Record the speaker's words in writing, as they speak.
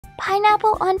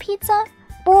Pineapple on pizza?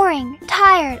 Boring,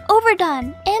 tired,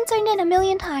 overdone, answered it a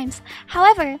million times.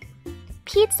 However,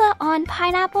 pizza on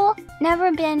pineapple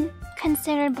never been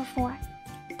considered before.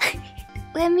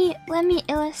 Let me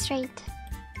illustrate.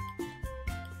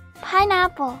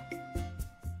 Pineapple.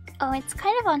 Oh, it's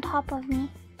kind of on top of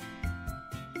me.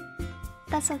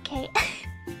 That's okay.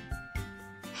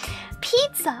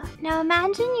 Pizza. Now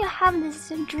imagine you have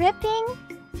this dripping,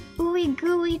 ooey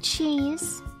gooey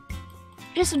cheese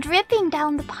just dripping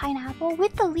down the pineapple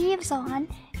with the leaves on,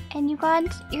 and you got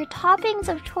your toppings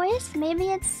of choice. Maybe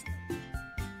it's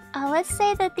let's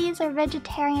say that these are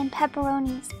vegetarian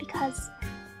pepperonis because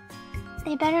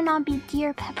they better not be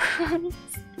deer pepperonis.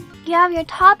 You have your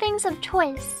toppings of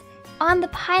choice on the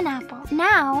pineapple.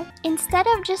 Now, instead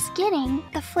of just getting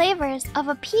the flavors of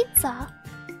a pizza,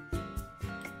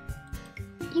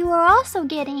 you are also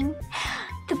getting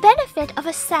the benefit of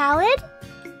a salad,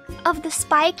 of the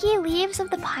spiky leaves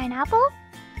of the pineapple,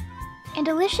 a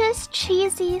delicious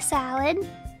cheesy salad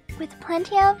with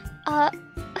plenty of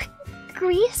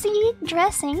greasy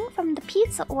dressing from the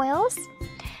pizza oils.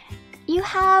 You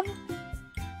have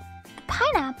the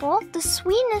pineapple, the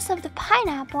sweetness of the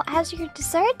pineapple as your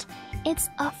dessert. It's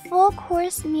a full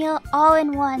course meal all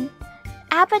in one.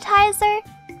 Appetizer,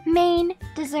 main,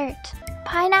 dessert.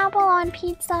 Pineapple on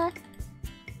pizza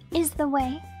is the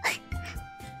way.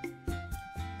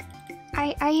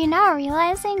 Are you now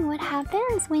realizing what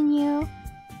happens when you're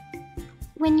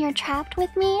trapped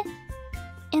with me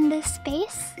in this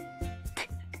space?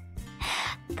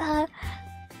 The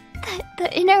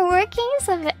inner workings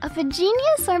of a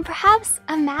genius, or perhaps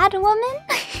a mad woman?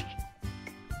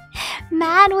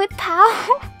 Mad with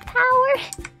power?